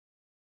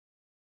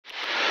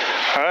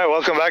All right,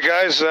 welcome back,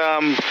 guys.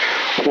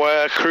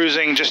 We're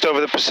cruising just over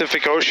the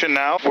Pacific Ocean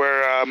now.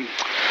 We're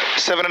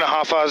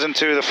 7.5 hours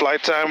into the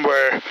flight time.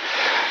 We're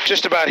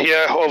just about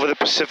here over the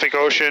Pacific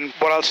Ocean.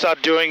 What I'll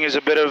start doing is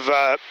a bit of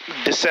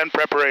descent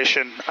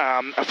preparation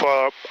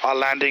for our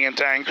landing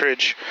into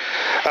Anchorage.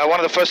 One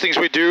of the first things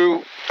we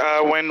do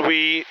when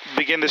we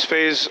begin this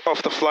phase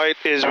of the flight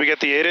is we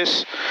get the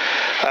ATIS.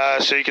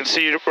 So you can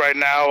see right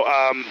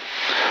now,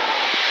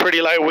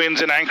 pretty light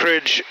winds in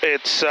Anchorage.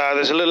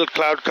 There's a little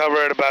cloud cover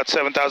at about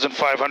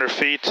 7,500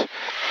 feet.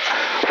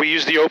 We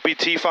use the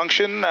OPT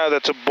function.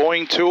 That's a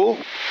Boeing tool.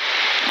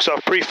 So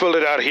I've pre-filled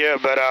it out here,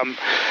 but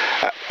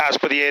as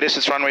per the ATIS,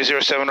 it's runway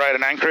 07 right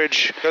in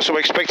Anchorage. So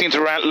we're expecting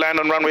to land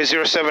on runway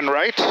 07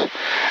 right,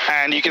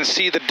 and you can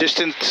see the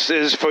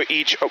distances for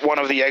each one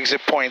of the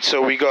exit points.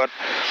 So we got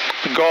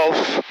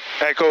Golf,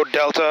 Echo,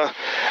 Delta,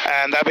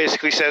 and that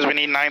basically says we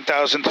need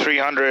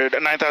 9,900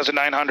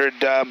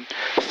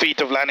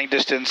 feet of landing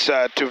distance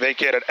to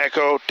vacate at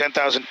Echo,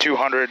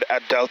 10,200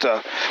 at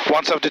Delta.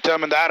 Once I've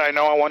determined that, I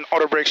know I want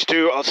auto brakes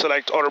 2. I'll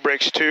select auto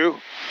brakes 2.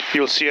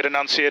 You'll see it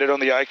enunciated on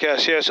the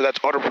ICAS here, so that's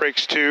auto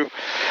brakes 2.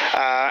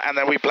 And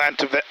then we plan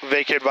to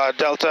vacate via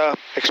Delta,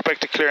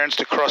 expect a clearance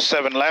to cross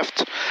 7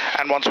 left,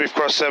 and once we've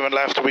crossed 7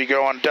 left, we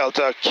go on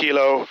Delta,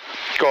 Kilo,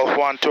 Golf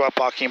 1 to our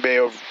parking bay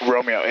of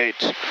Romeo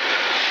 8.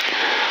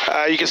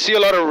 You can see a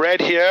lot of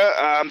red here.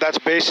 That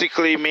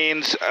basically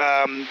means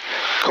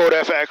Code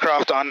F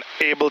aircraft aren't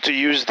able to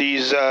use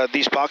these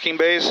parking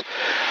bays.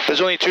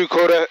 There's only 2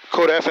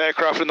 Code F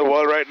aircraft in the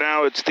world right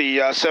now. It's the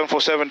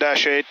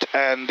 747-8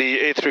 and the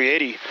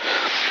A380.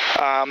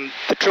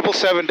 The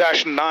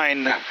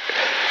 777-9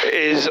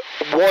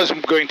 was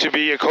going to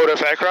be a Code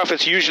F aircraft.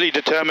 It's usually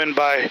determined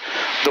by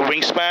the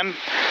wingspan,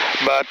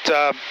 but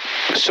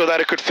so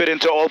that it could fit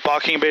into all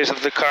parking bays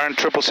that the current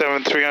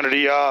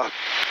 777-300ER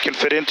can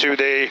fit into,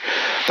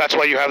 that's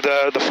why you have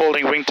the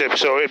folding wingtip.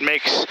 So it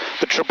makes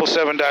the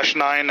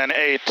 777-9 and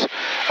 8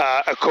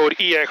 a Code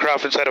E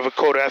aircraft instead of a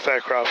Code F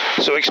aircraft.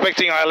 So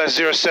expecting ILS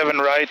 07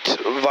 right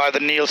via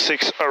the Neil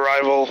 6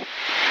 arrival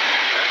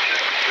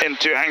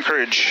into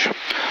Anchorage.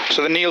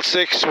 So the Neil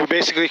 6, we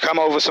basically come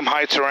over some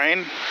high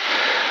terrain.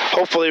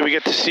 Hopefully we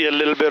get to see a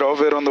little bit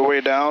of it on the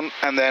way down,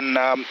 and then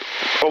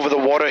over the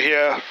water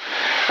here,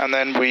 and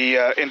then we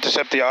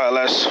intercept the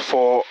ILS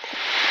for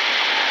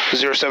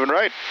 07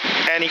 right.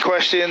 Any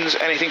questions?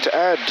 Anything to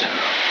add?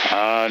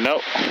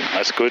 No,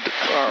 that's good.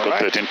 All good,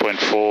 right.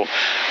 13.4.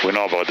 We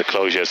know about the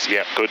closures.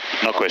 Yeah, good.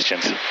 No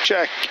questions.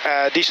 Check.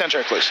 Descent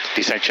checklist.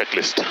 Descent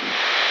checklist.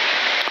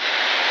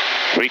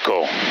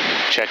 Recall.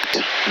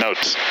 Checked.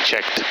 Notes.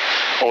 Checked.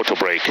 Auto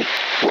brake.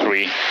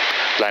 3.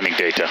 Landing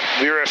data.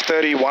 VRF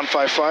 30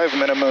 155,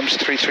 minimums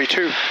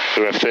 332.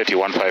 VRF 30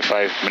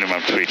 155,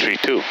 minimum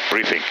 332.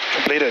 Briefing.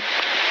 Completed.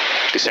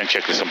 Descent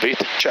checklist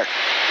complete. Check.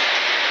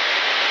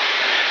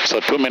 So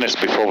 2 minutes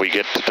before we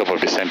get to top of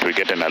descent, we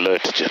get an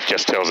alert.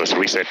 Just tells us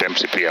reset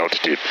MCP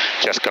altitude.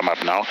 Just come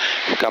up now.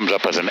 It comes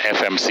up as an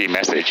FMC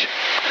message.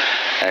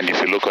 And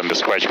if you look on the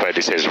scratch pad,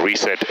 it says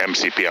reset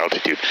MCP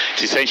altitude.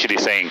 It's essentially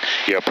saying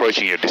you're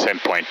approaching your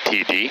descent point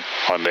TD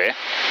on there.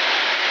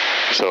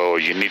 So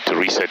you need to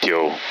reset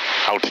your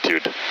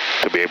altitude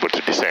to be able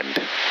to descend.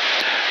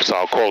 So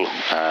I'll call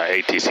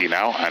ATC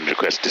now and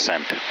request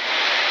descent.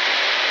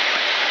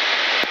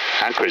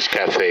 Anchorage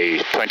Cathay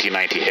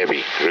 2090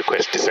 Heavy,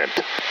 request descent.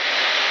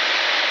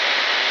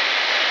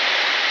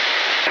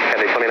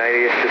 Cathay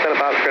 2090, descent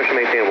about discretion,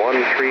 maintain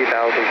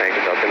 13,000, thanks,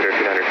 altimeter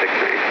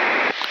 2963.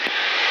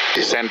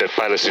 Descend at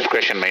pilot's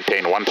discretion,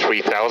 maintain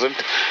 13,000.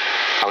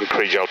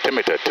 Anchorage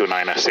altimeter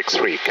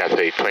 2963,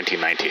 Cathay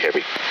 2090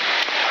 Heavy.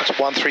 That's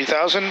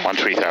 13,000?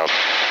 13,000.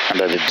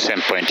 And at the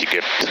descent point you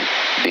get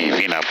the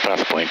VNAV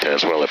path pointer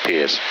as well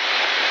appears.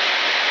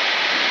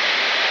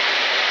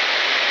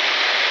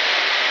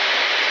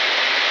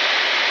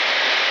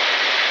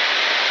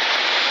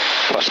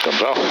 Thrust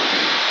comes off.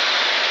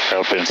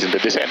 Airplane's in the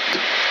descent.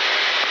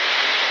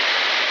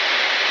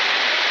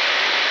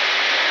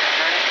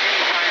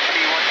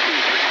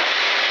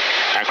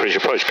 Anchorage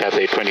approach,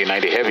 Cathay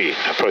 2090 Heavy,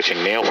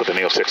 approaching Neil for the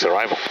Neil 6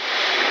 arrival.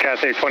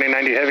 Cathay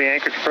 2090 Heavy,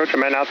 Anchorage approach,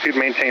 amend altitude,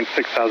 maintain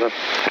 6,000.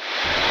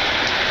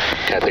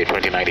 Cathay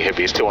 2090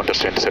 Heavy, you still want us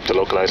to intercept the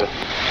localizer?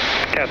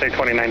 Cathay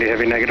 2090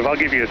 Heavy, negative. I'll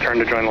give you a turn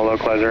to join the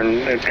localizer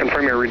and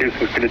confirm you're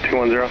reducing speed to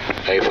 210.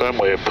 Affirm,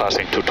 we're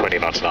passing 220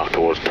 knots now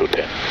towards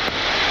 210.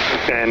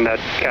 And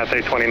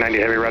Cathay 2090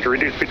 Heavy, roger.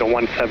 Reduce speed to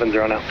 170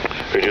 now.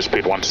 Reduce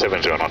speed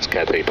 170 knots,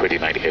 Cathay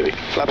 2090 Heavy.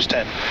 Flaps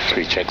 10.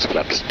 3 checks,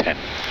 flaps 10.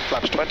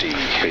 Flaps 20.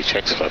 3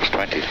 checks, flaps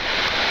 20.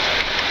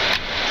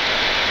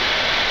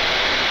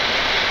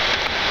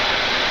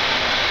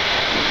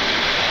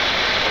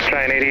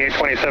 Giant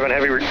 8827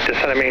 Heavy,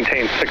 descend and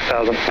maintain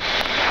 6,000.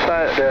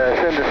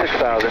 Descend to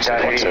 6,000,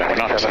 Cathay 87.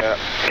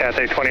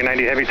 Cathay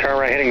 2090 Heavy, turn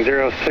right heading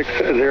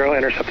 060,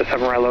 intercept the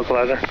 7 right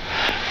localizer.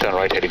 Turn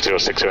right heading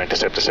 060,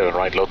 intercept the 7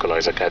 right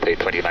localizer, Cathay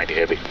 2090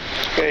 Heavy.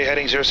 Okay,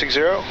 heading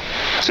 060.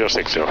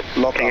 060.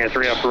 Lock King out.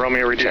 3 up,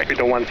 Romeo, reduce speed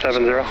to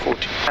 170.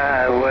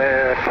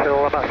 We're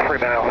still about 3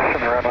 miles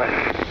from the runway.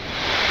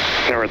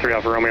 Number 3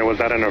 Alpha Romeo, was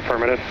that an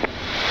affirmative?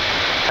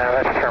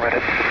 That's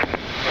affirmative.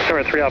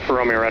 Number 3 Alpha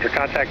Romeo, roger.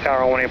 Contact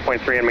tower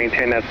 18.3 and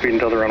maintain that speed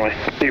until the runway.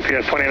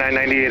 UPS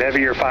 2998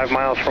 heavy, you're 5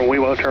 miles from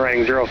WeWo, turn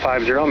rating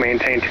 050,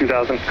 maintain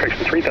 3000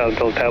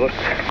 until established.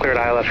 Cleared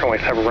ILS runway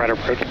 7 right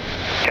approach.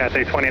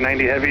 Cathay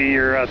 2090 heavy,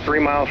 you're 3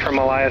 miles from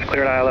Elias,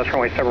 cleared ILS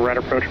runway 7 right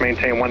approach,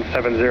 maintain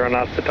 170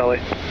 knots to Tully.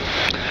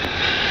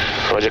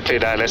 Roger,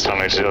 cleared ILS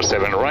runway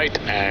 07 right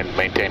and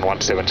maintain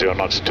 170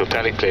 knots to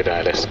Tally. Cleared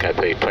ILS,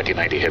 Cathay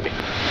 2090 heavy.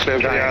 Clear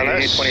for the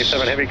ILS.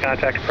 27 heavy,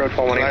 contact approach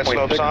Light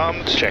slopes 118.6.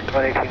 armed. Check.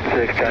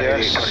 186,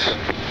 Yes.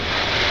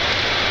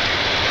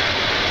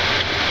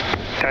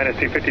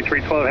 Dynasty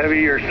 5312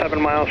 heavy, you're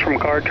 7 miles from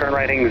card, turn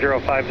right heading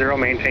 050,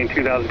 maintain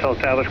 2000 until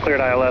established,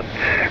 cleared ILS.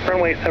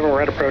 Runway 7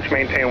 right approach,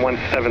 maintain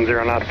 170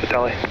 knots to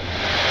Tully.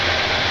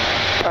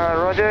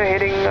 Roger,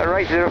 heading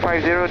right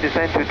 050,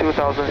 descend to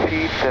 2,000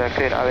 feet,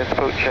 cleared ILS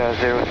approach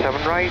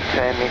 07 right,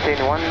 and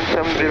maintain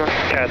 170.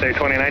 Cathay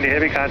 2090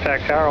 heavy,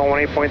 contact tower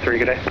 18.3,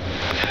 good day.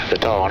 The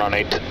tower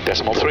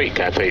 118.3,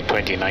 Cathay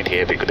 2090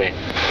 heavy, good day.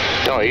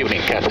 Tower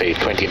evening, Cathay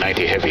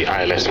 2090 heavy,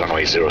 ILS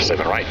runway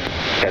 07 right.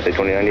 Cathay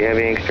 2090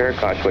 heavy, exterior,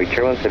 cautious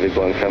turbulence, heavy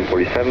Boeing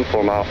 747,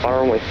 4 mile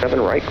final, runway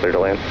 7 right, clear to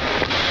land.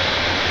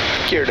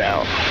 Gear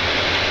down.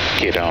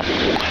 Gear down.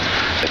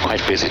 They're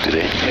quite busy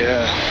today.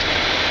 Yeah.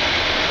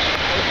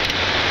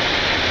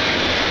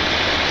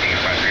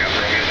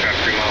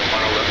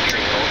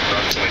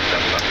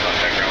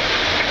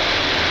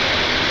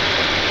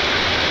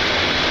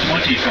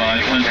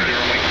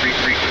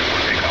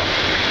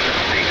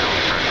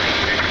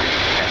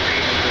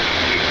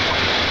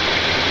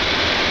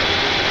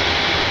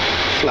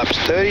 Flaps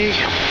 30.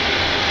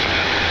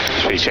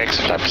 3 checks,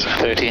 flaps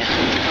 30.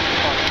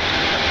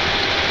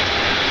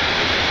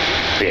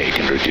 Yeah, you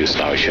can reduce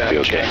now, it should be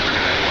okay.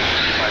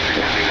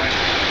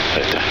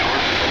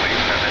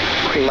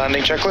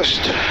 Landing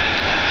checklist.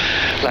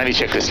 Landing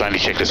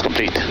checklist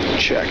complete.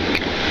 Check.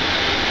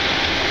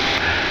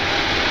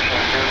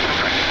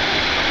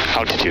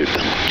 Altitude,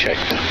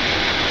 checked.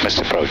 Missed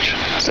approach,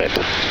 set.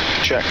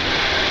 Check.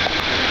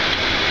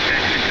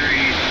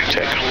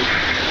 Check.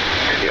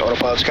 The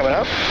autopilot's coming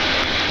up.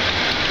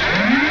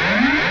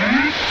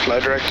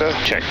 Flight director.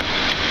 Check.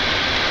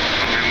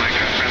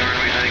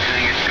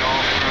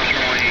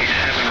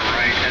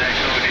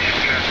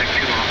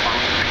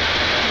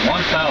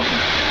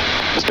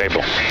 1,000.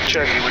 Stable.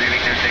 Check.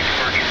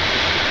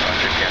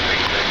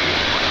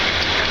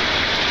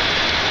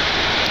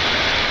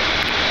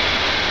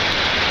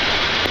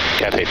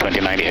 Cathay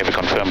 2090 heavy,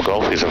 confirm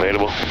Golf is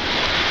available.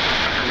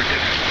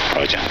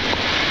 Roger.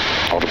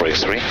 Auto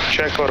brakes 3.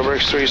 Check. Auto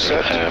brakes 3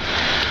 set.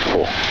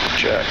 4.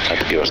 Check.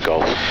 That give us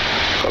Golf.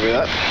 Copy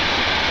that.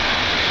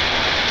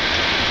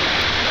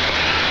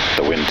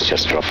 The wind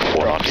just dropped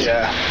 4 knots.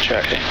 Yeah.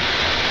 Check. Okay.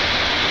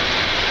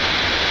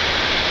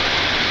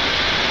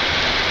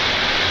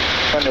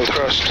 Manual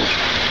thrust.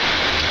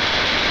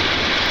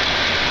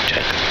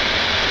 Check.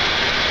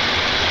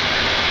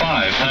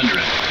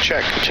 500.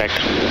 Check. Check.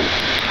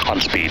 On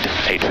speed,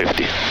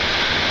 850.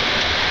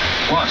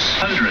 Plus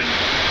 100.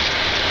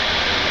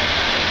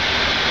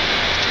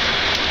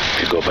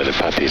 If you go by the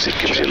puppies, it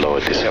gives you lower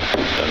the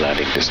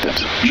landing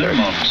distance.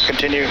 Minimums.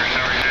 Continue.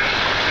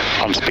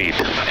 On speed,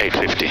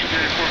 850.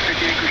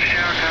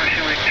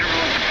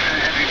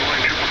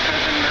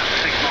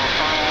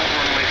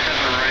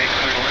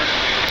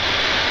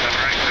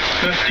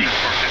 50,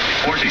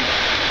 40,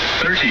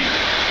 30,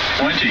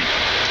 20,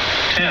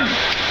 10.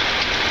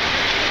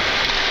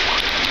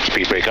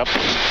 Speed brake up.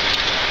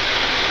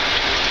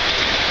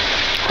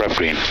 Rev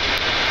green.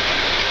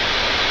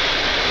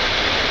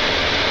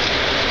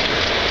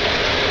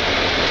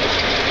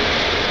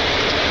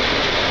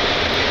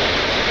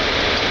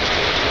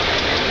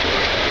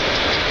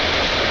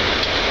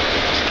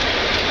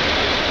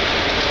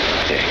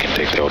 Yeah, you can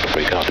take the auto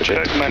brake out a bit.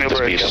 Check manual The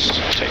speed brakes.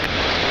 up. Check.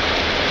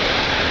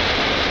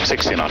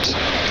 60 knots.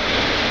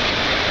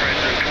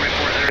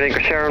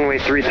 Anchorage runway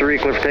 33,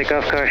 clear for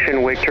takeoff,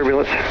 caution, wake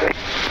turbulence.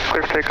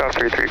 Clear for takeoff,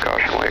 33,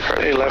 caution, wake.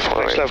 Hey, left,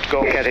 next left,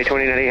 Golf. Cathay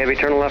 2090 heavy,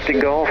 turn left to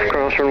Golf,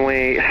 cross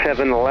runway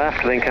 7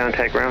 left, then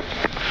contact ground.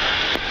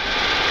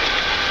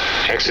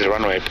 Exit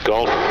runway at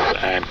Golf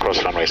and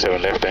cross runway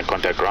 7 left and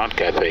contact ground,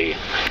 Cathay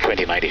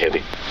 2090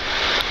 heavy.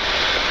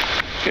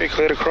 Okay,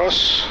 clear to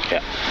cross.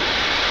 Yeah.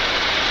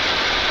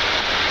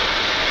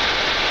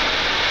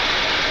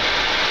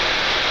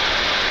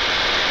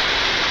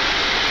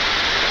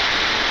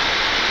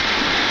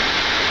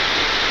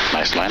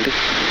 Nice landing.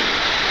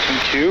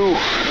 Thank you.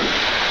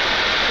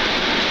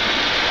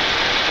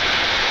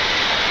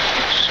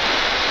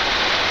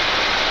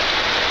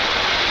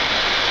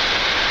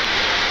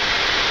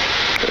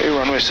 Okay,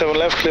 runway 7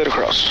 left, clear to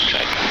cross.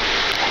 Check.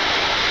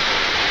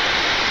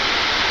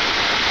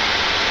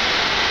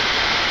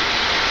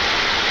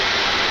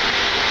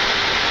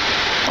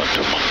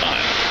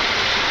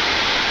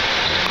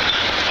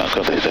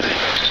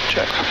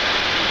 Check.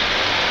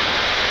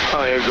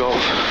 Oh, here,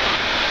 Golf.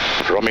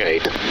 Romeo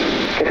 8.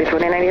 Cathay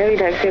 2090 heavy,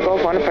 taxi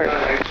Golf 1 to park.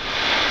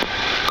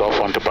 Golf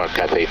 1 to park,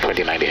 Cathay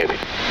 2090 heavy.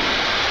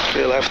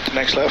 Clear left,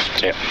 next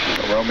left. Yeah.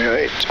 Romeo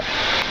 8.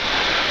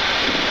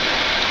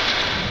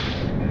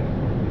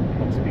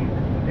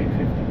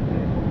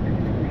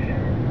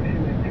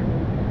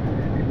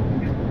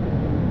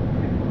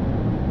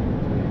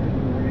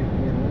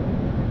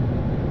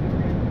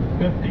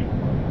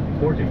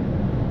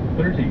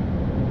 30,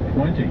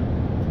 20,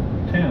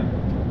 10.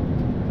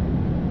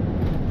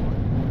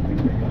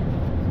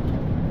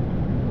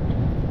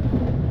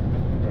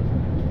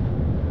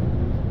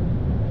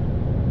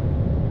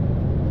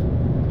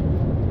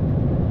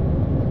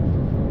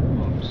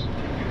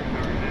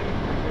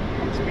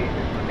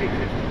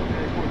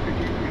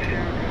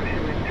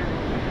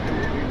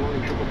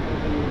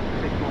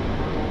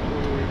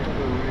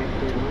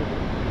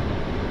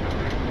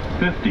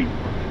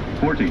 $50,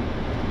 40,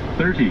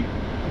 30,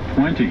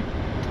 20,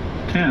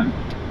 10.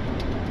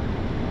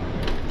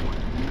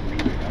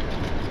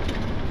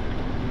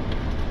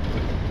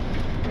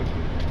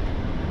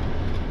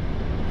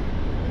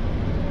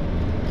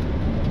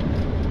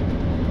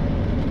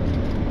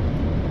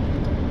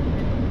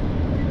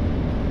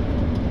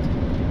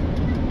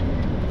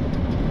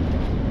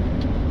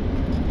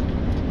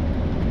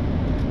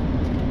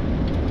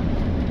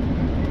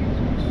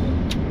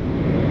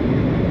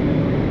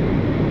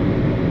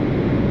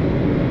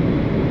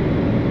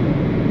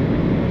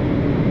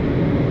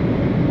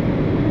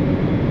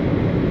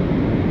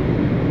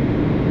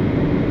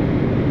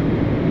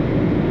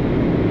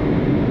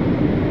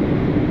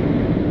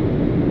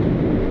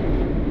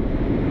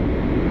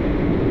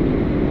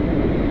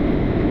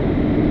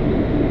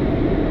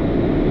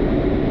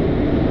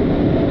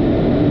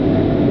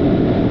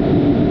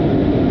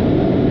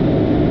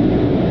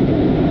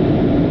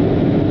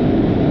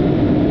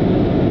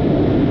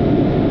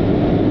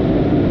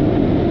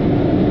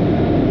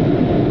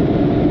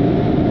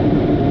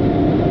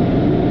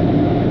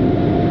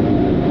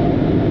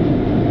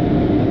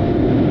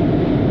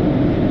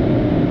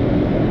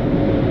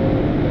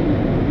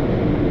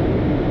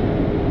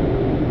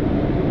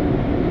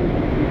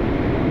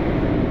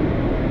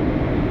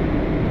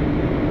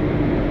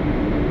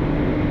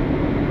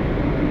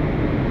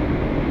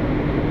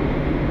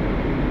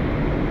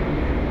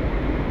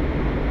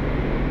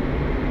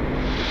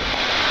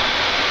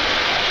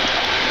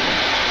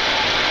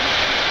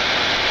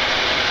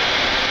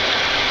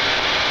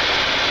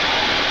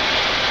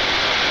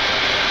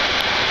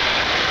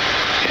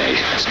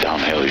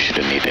 Downhill, you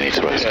shouldn't need any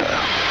thrust. Yeah.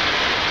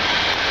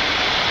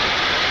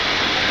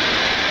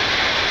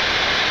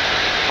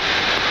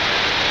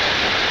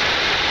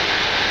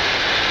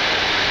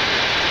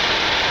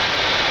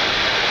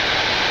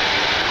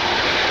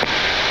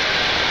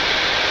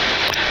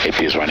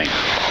 AP is running.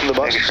 On the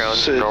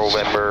bus.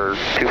 November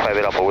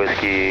 258 Alpha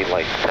Whiskey,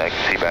 like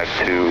taxi back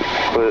to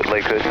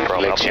Lake Hood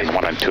from Lake Chin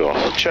 1 and 2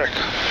 off. Check.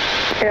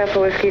 Yeah, Alpha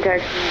Whiskey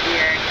taxi.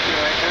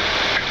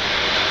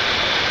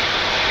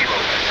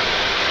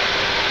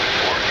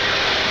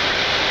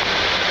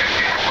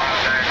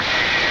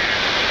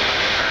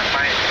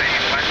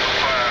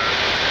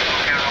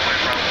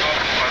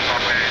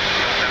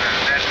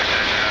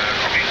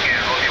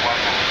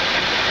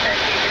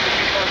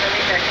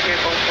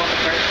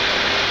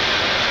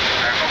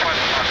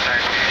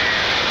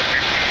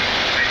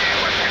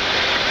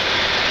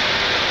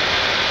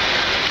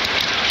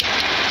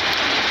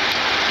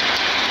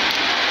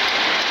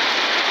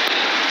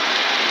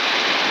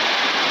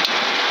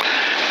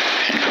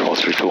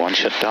 One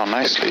shut down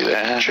nicely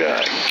there.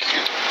 Check.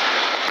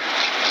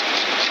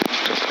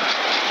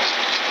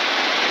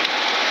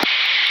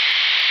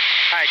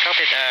 Hi,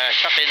 copy.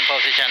 Shop in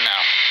position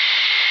now.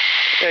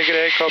 Yeah, good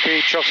day,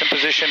 copy. Trucks in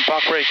position.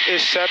 Park brake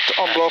is set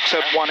on blocks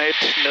at 18,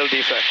 nil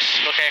defects.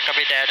 Okay,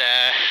 copy that.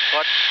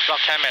 What block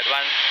time at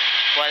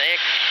 1X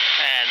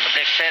and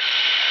brake set.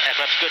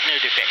 That's good, no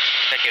defects.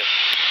 Thank you.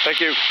 Thank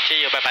you. See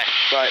you. Bye bye.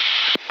 Bye.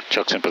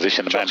 Trucks in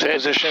position. The Trucks man in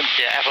said. position.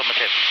 Yeah,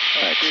 affirmative.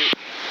 Thank you.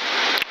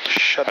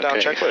 Shutdown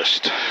Okay.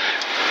 checklist.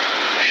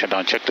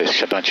 Shutdown checklist.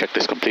 Shutdown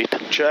checklist complete.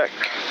 Check.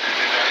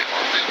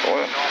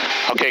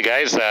 Okay,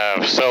 guys.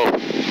 So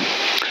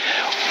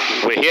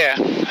we're here.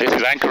 This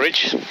is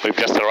Anchorage. We've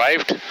just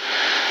arrived.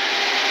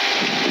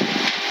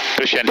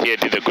 Dushyant here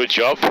did a good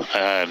job.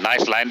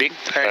 Nice landing,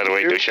 by the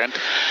way, Dushyant.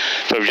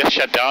 So we've just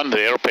shut down. The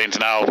airplane's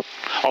now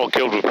all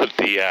killed. We put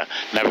the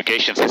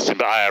navigation system,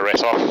 the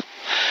IRS, off.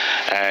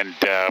 And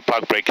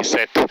park brake is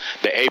set.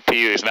 The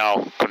APU is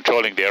now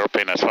controlling the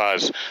airplane as far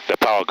as the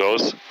power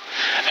goes.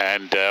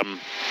 And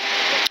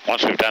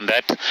once we've done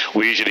that,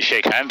 we usually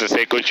shake hands and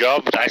say, good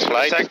job, nice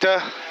flight.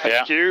 Sector.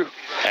 Thank you.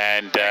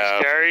 And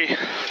Thanks, Gary.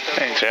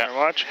 Thanks very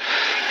much.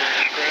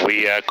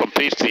 We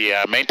complete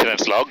the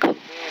maintenance log,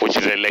 which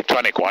is an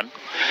electronic one.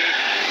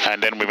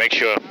 And then we make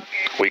sure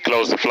we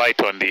close the flight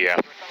on the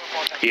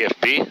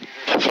EFB.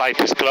 The flight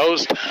is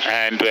closed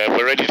and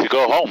we're ready to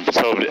go home.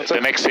 So the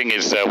next thing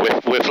is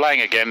we're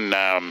flying again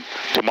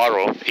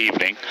tomorrow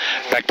evening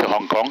back to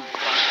Hong Kong.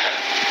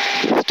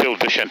 Still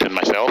Dushyant and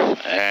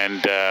myself,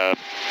 and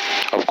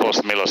of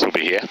course Milos will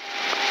be here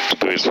to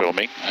do his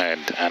filming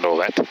and all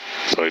that,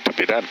 so it will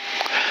be done.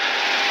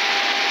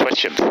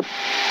 questions?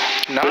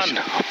 None.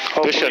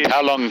 Dushyant,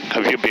 how long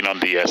have you been on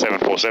the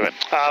 747?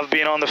 I've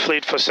been on the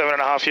fleet for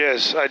 7.5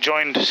 years. I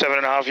joined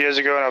 7.5 years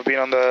ago, and I've been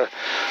on the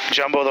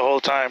jumbo the whole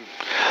time.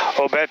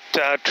 Obet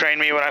trained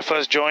me when I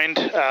first joined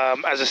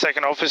as a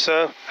second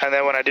officer, and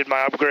then when I did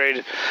my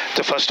upgrade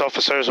to first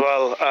officer as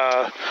well,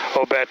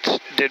 Obet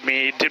did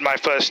my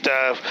first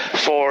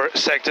 4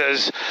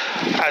 sectors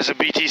as a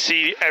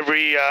BTC.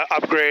 Every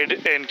upgrade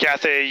in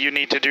Cathay, you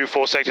need to do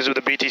 4 sectors with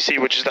a BTC,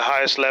 which is the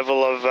highest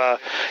level of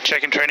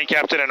check and training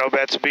captain, and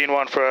Obet's been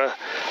one for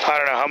I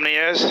don't know how many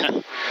years.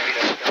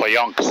 For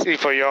Yonks.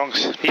 For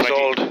Yonks. He's 20,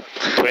 old.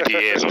 20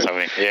 years or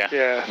something.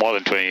 Yeah. More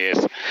than 20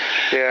 years.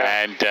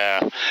 Yeah. And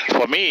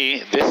for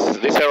me,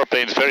 this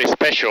aeroplane is very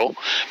special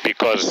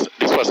because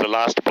this was the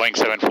last Boeing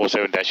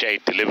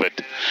 747-8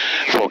 delivered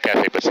for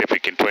Cathay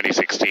Pacific in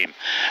 2016,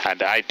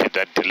 and I did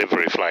that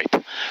delivery flight.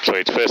 So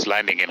its first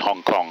landing in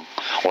Hong Kong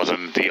was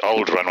on the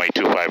old runway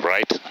 25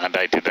 right, and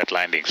I did that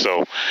landing.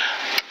 So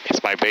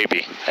it's my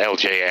baby,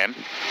 LJN,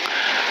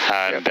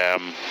 and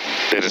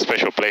there's a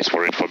special place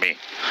for it for me.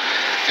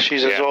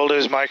 She's as old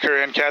as my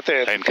career in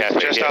Cathay.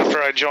 Just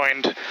after I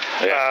joined,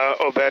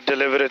 Obet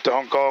delivered it to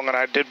Hong Kong, and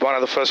I did one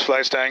of the first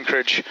flights to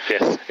Anchorage.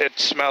 Yes. It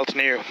smelled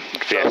new.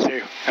 It felt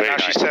new. And now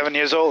she's 7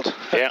 years old.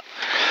 Yeah.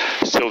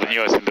 Still the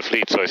newest in the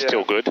fleet, so it's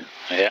still good.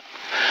 Yeah.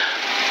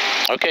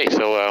 Okay,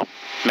 so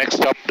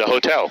next up, the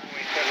hotel.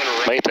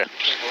 Later.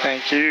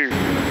 Thank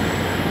you.